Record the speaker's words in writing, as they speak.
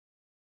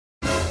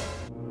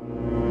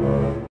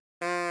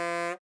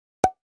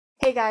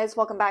Hey guys,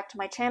 welcome back to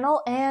my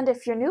channel, and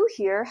if you're new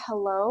here,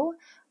 hello.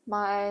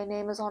 My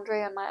name is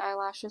Andrea and my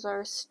eyelashes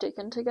are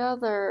sticking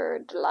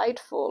together.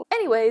 Delightful.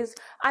 Anyways,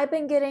 I've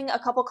been getting a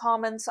couple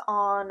comments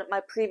on my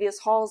previous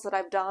hauls that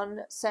I've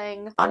done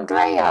saying,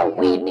 Andrea,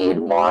 we need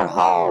more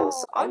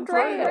hauls.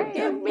 Andrea,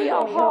 give me a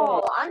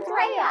haul. Andrea,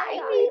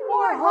 I need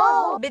more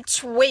haul.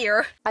 Bitch,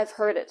 where? I've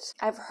heard it.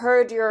 I've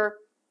heard your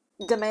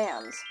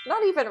demands.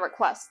 Not even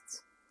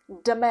requests.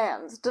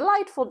 Demands.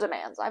 Delightful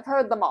demands. I've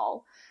heard them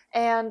all.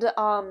 And,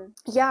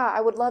 yeah,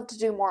 I would love to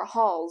do more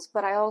hauls,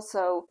 but I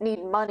also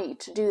need money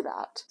to do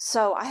that.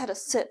 So I had to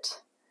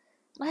sit,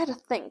 and I had to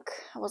think.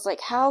 I was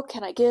like, how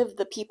can I give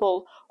the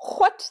people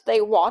what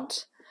they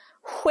want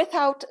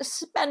without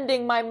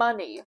spending my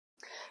money?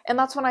 And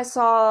that's when I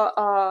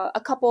saw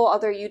a couple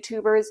other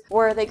YouTubers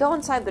where they go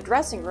inside the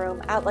dressing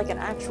room at like an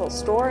actual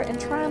store and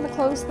try on the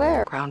clothes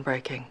there.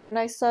 Groundbreaking. And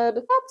I said,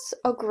 that's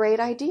a great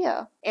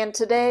idea. And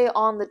today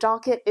on the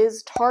docket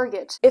is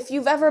Target. If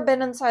you've ever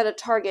been inside a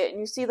Target and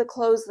you see the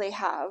clothes they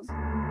have,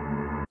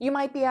 you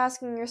might be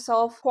asking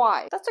yourself,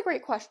 why? That's a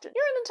great question.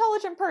 You're an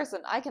intelligent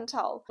person, I can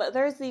tell. But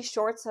there's these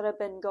shorts that have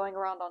been going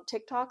around on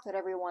TikTok that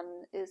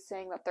everyone is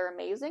saying that they're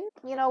amazing.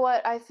 You know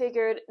what? I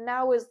figured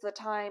now is the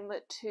time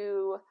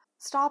to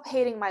stop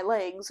hating my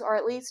legs, or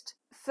at least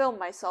film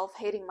myself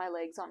hating my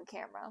legs on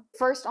camera.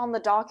 First on the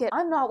docket,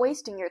 I'm not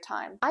wasting your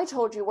time. I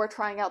told you we're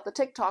trying out the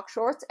TikTok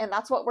shorts, and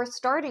that's what we're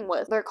starting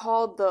with. They're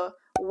called the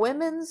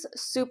Women's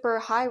Super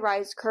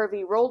High-Rise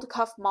Curvy Rolled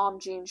Cuff Mom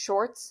Jean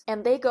Shorts,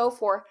 and they go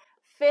for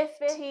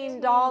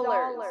 $15.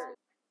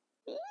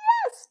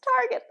 Yes,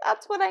 Target,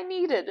 that's what I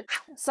needed.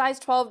 Size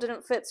 12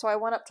 didn't fit, so I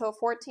went up to a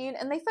 14,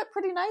 and they fit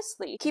pretty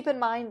nicely. Keep in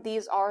mind,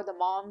 these are the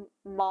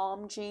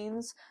mom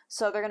jeans,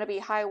 so they're gonna be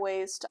high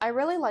waist. I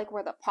really like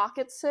where the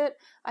pockets sit.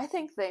 I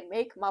think they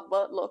make my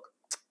butt look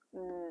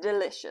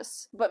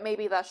delicious. But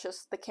maybe that's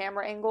just the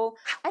camera angle.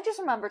 I just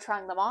remember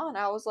trying them on,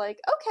 I was like,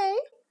 okay,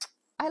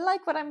 I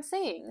like what I'm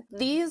seeing.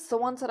 These, the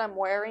ones that I'm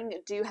wearing,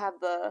 do have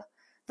the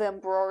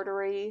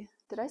embroidery.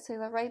 Did I say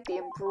that right? The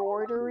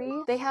embroidery.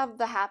 They have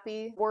the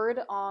happy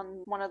word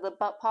on one of the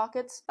butt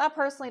pockets. That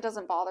personally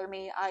doesn't bother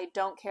me. I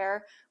don't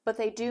care. But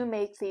they do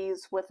make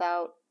these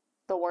without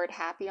the word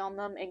happy on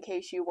them in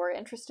case you were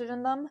interested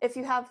in them. If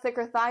you have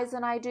thicker thighs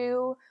than I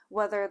do,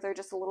 whether they're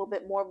just a little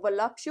bit more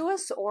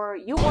voluptuous or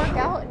you work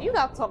out and you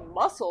got some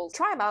muscles,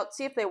 try them out,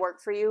 see if they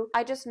work for you.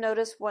 I just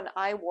noticed when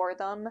I wore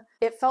them,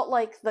 it felt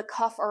like the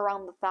cuff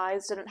around the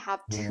thighs didn't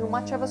have too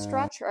much of a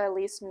stretch, or at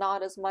least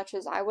not as much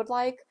as I would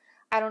like.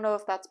 I don't know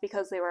if that's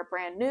because they were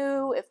brand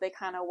new, if they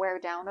kind of wear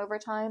down over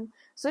time,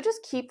 so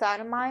just keep that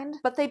in mind.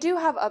 But they do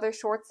have other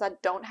shorts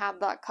that don't have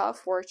that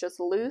cuff where it's just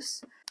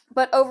loose.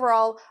 But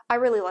overall, I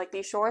really like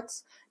these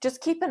shorts.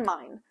 Just keep in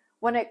mind,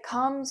 when it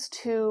comes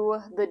to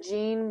the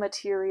jean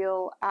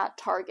material at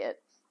Target,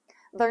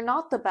 they're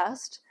not the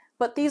best,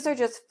 but these are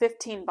just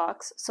 15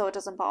 bucks, so it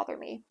doesn't bother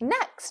me.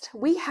 Next,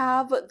 we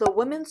have the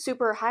Women's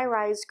Super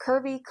High-Rise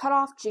Curvy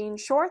Cutoff Jean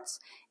Shorts,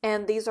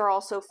 and these are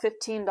also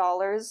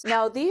 $15.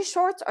 Now, these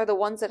shorts are the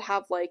ones that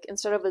have, like,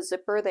 instead of a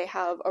zipper, they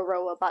have a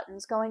row of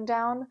buttons going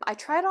down. I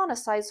tried on a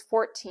size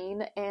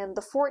 14, and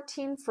the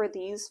 14 for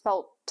these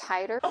felt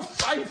tighter. I'm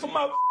fighting for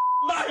my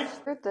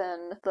life!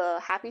 Than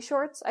the happy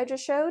shorts I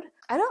just showed.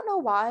 I don't know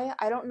why.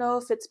 I don't know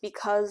if it's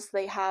because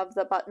they have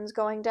the buttons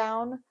going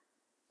down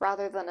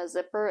rather than a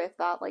zipper, if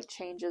that like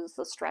changes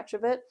the stretch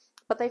of it,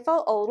 but they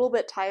felt a little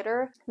bit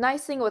tighter.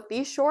 Nice thing with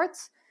these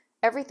shorts,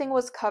 everything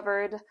was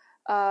covered.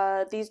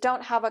 These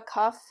don't have a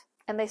cuff,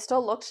 and they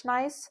still looked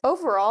nice.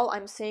 Overall,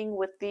 I'm seeing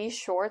with these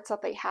shorts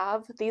that they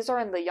have, these are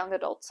in the young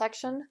adult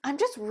section, I'm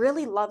just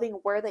really loving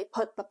where they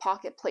put the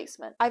pocket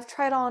placement. I've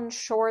tried on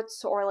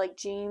shorts or like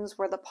jeans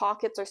where the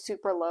pockets are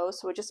super low,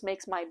 so it just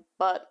makes my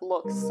butt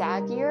look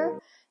saggier.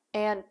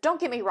 And don't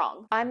get me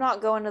wrong, I'm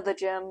not going to the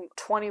gym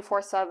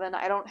 24/7.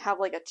 I don't have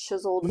like a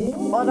chiseled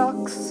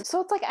buttocks. So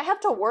it's like I have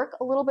to work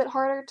a little bit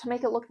harder to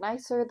make it look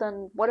nicer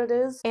than what it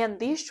is. And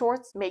these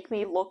shorts make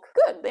me look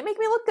good. They make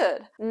me look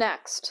good.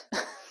 Next.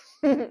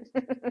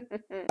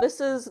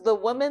 This is the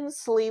Women's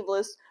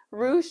Sleeveless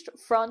Ruched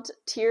Front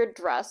Tiered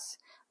Dress.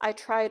 I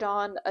tried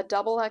on a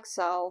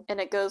XXL and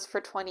it goes for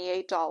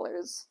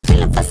 $28.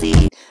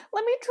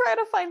 Let me try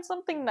to find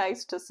something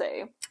nice to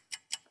say.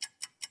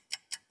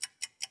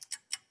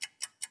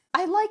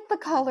 I like the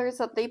colors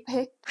that they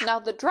picked. Now,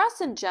 the dress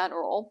in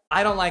general,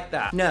 I don't like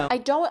that. No. I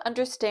don't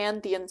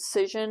understand the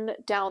incision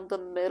down the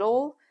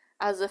middle,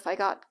 as if I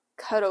got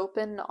cut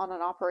open on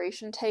an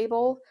operation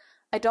table.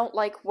 I don't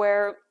like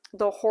where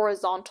the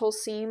horizontal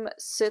seam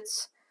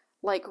sits,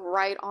 like,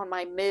 right on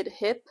my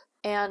mid-hip.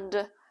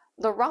 And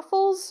the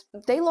ruffles,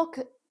 they look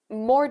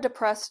more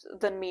depressed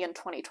than me in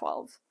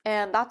 2012.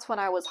 And that's when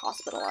I was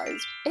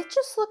hospitalized. It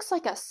just looks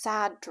like a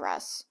sad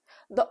dress.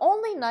 The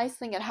only nice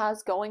thing it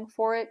has going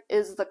for it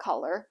is the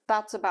color.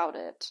 That's about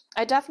it.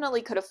 I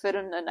definitely could have fit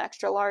in an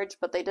extra large,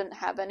 but they didn't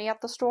have any at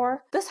the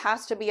store. This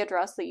has to be a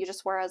dress that you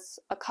just wear as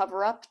a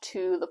cover-up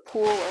to the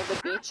pool or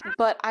the beach,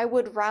 but I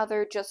would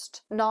rather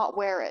just not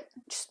wear it.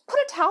 Just put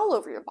a towel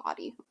over your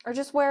body, or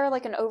just wear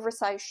like an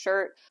oversized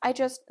shirt.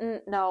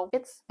 No,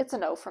 it's a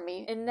no for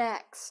me. And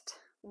next,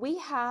 we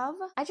have,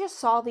 I just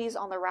saw these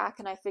on the rack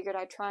and I figured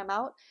I'd try them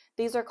out.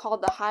 These are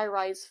called the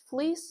high-rise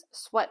fleece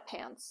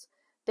sweatpants.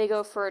 They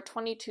go for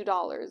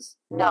 $22.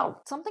 No.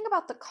 Something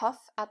about the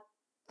cuff at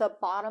the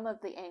bottom of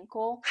the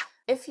ankle.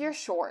 If you're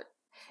short,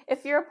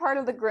 if you're a part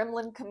of the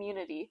gremlin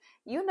community,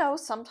 you know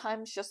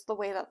sometimes just the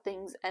way that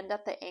things end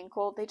at the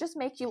ankle, they just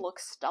make you look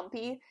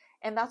stumpy.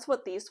 And that's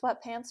what these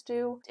sweatpants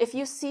do. If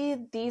you see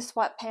these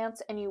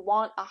sweatpants and you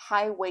want a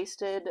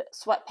high-waisted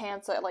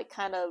sweatpants that like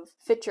kind of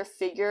fit your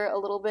figure a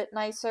little bit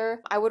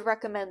nicer, I would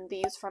recommend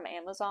these from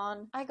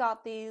Amazon. I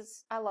got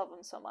these. I love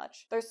them so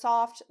much. They're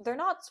soft. They're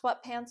not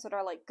sweatpants that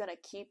are like gonna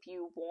keep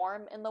you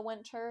warm in the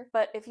winter,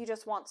 but if you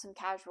just want some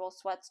casual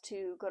sweats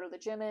to go to the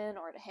gym in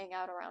or to hang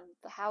out around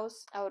the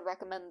house, I would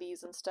recommend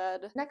these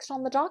instead. Next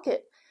on the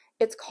docket,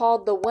 it's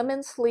called the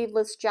Women's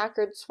Sleeveless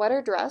Jacquard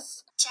Sweater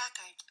Dress. Jacquard.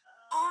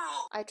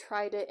 I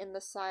tried it in the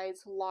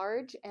size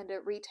large and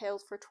it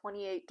retails for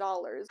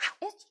 $28.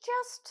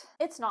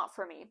 It's not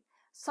for me.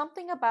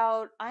 Something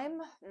about,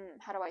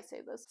 how do I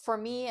say this? For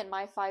me and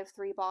my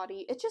 5'3"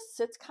 body, it just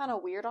sits kind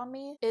of weird on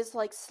me. Is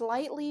like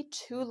slightly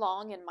too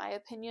long in my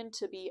opinion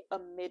to be a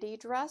midi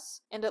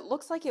dress. And it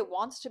looks like it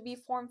wants to be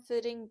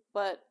form-fitting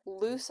but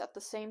loose at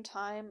the same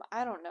time.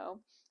 I don't know.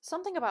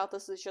 Something about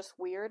this is just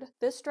weird.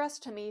 This dress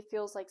to me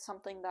feels like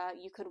something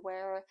that you could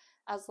wear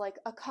as like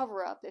a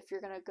cover-up if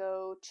you're gonna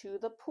go to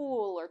the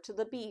pool or to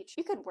the beach.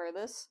 You could wear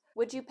this.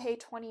 Would you pay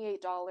 $28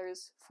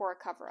 for a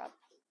cover-up?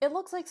 It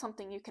looks like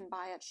something you can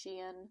buy at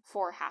Shein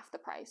for half the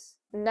price.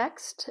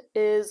 Next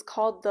is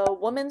called the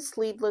Women's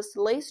Sleeveless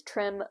Lace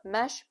Trim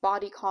Mesh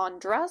Bodycon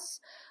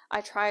Dress.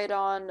 I tried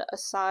on a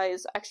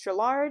size extra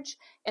large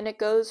and it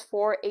goes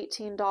for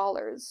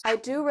 $18. I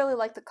do really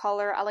like the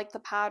color. I like the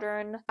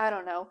pattern. I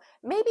don't know.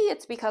 Maybe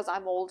it's because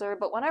I'm older,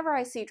 but whenever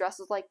I see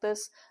dresses like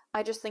this,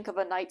 I just think of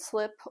a night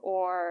slip,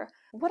 or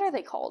what are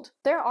they called?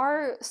 There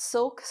are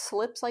silk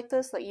slips like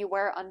this that you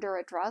wear under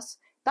a dress.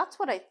 That's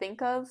what I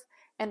think of.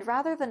 And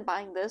rather than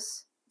buying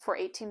this for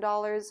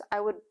 $18, I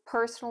would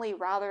personally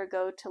rather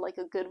go to like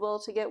a Goodwill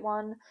to get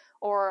one,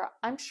 or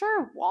I'm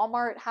sure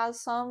Walmart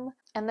has some,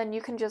 and then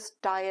you can just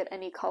dye it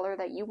any color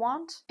that you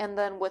want. And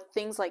then with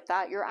things like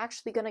that, you're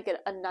actually gonna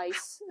get a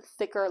nice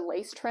thicker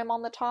lace trim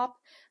on the top.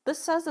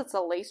 This says it's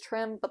a lace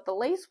trim, but the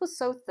lace was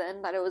so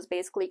thin that it was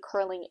basically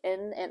curling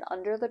in and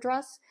under the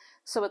dress,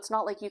 so it's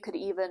not like you could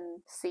even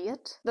see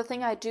it. The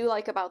thing I do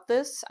like about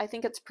this, I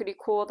think it's pretty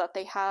cool that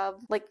they have,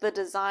 like, the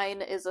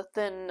design is a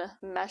thin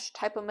mesh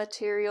type of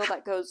material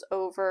that goes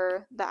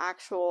over the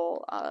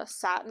actual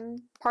satin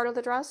part of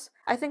the dress.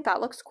 I think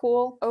that looks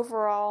cool.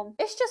 Overall,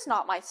 it's just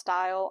not my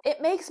style. It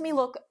makes me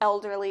look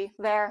elderly.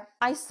 There,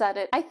 I said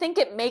it. I think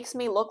it makes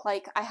me look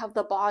like I have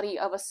the body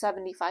of a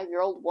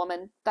 75-year-old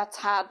woman that's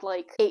had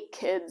like 8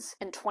 kids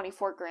and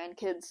 24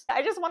 grandkids.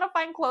 I just want to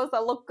find clothes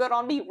that look good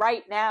on me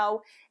right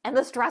now, and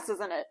this dress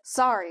isn't it.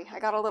 Sorry, I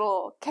got a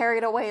little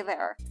carried away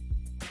there.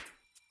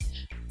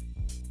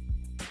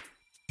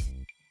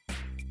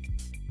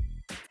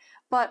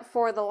 But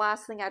for the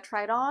last thing I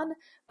tried on,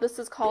 this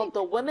is called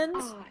the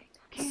Women's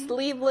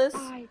Sleeveless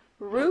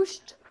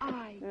Ruched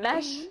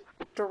Mesh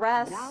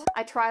Dress.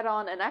 I tried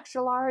on an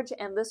extra large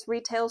and this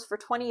retails for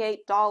 $28.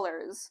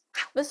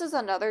 This is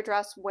another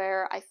dress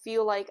where I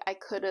feel like I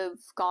could have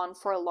gone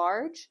for a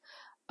large.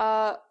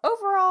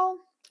 Overall,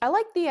 I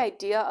like the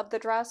idea of the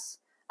dress.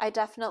 I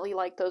definitely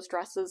like those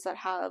dresses that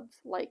have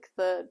like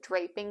the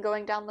draping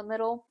going down the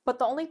middle. But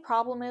the only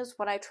problem is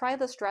when I try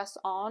this dress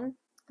on,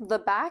 the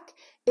back,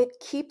 it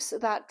keeps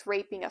that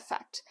draping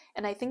effect.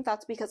 And I think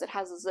that's because it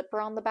has a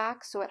zipper on the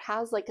back, so it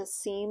has like a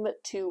seam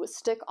to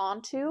stick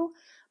onto.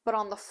 But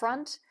on the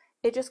front,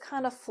 it just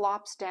kind of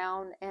flops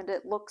down and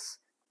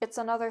it's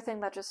another thing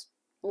that just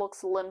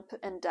looks limp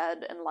and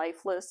dead and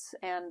lifeless.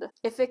 And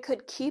if it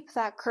could keep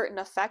that curtain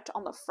effect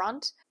on the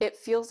front, it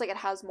feels like it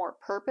has more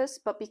purpose,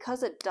 but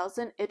because it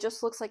doesn't, it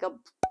just looks like a...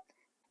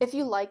 If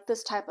you like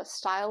this type of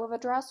style of a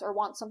dress or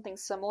want something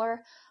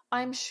similar,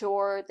 I'm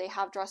sure they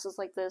have dresses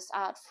like this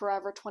at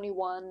Forever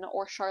 21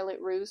 or Charlotte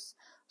Russe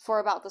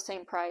for about the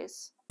same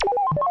price.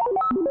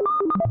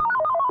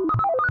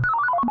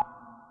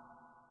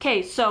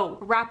 Okay, so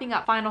wrapping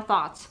up, final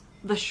thoughts.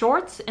 The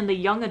shorts in the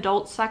young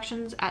adult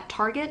sections at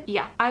Target,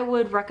 yeah, I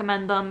would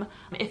recommend them.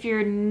 If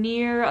you're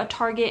near a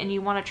Target and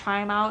you want to try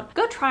them out,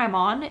 go try them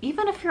on.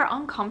 Even if you're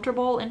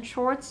uncomfortable in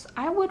shorts,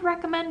 I would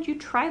recommend you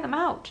try them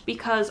out,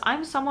 because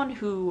I'm someone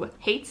who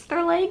hates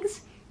their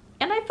legs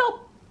and I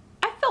felt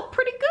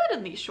pretty good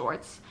in these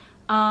shorts.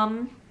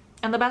 And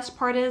the best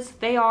part is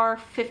they are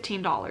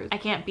 $15. I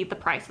can't beat the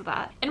price of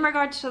that. In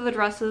regards to the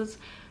dresses,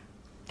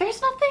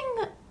 there's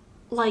nothing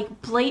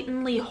like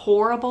blatantly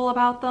horrible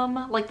about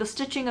them. Like the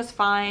stitching is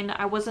fine,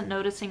 I wasn't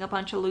noticing a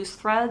bunch of loose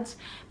threads,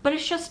 but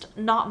it's just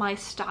not my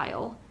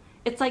style.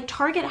 It's like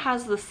Target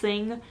has this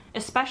thing,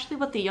 especially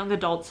with the young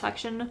adult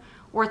section,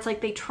 where it's like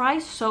they try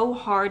so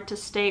hard to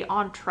stay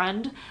on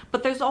trend,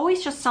 but there's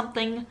always just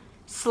something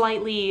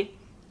slightly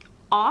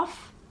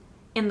off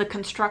in the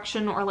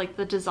construction or like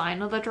the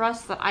design of the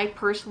dress that I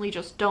personally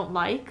just don't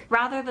like.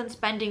 Rather than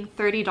spending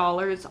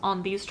 $30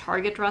 on these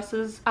Target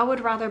dresses, I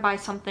would rather buy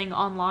something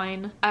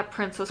online at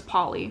Princess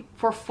Polly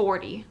for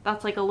 $40.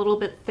 That's like a little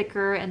bit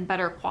thicker and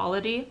better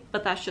quality,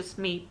 but that's just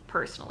me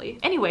personally.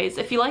 Anyways,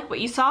 if you like what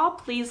you saw,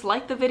 please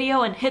like the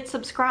video and hit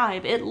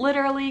subscribe. It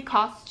literally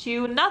costs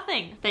you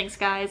nothing. Thanks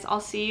guys, I'll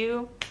see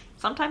you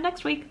sometime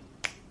next week.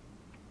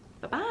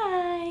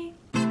 Bye-bye.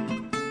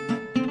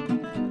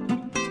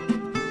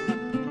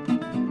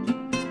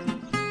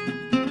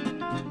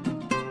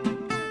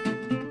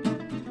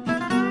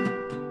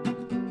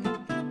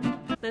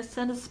 This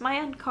is my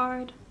end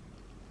card.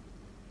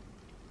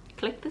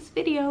 Click this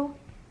video.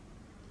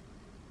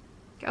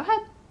 Go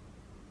ahead.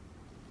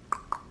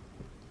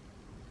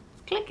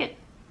 Click it.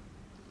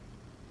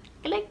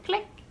 Click,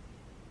 click.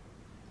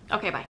 Okay, bye.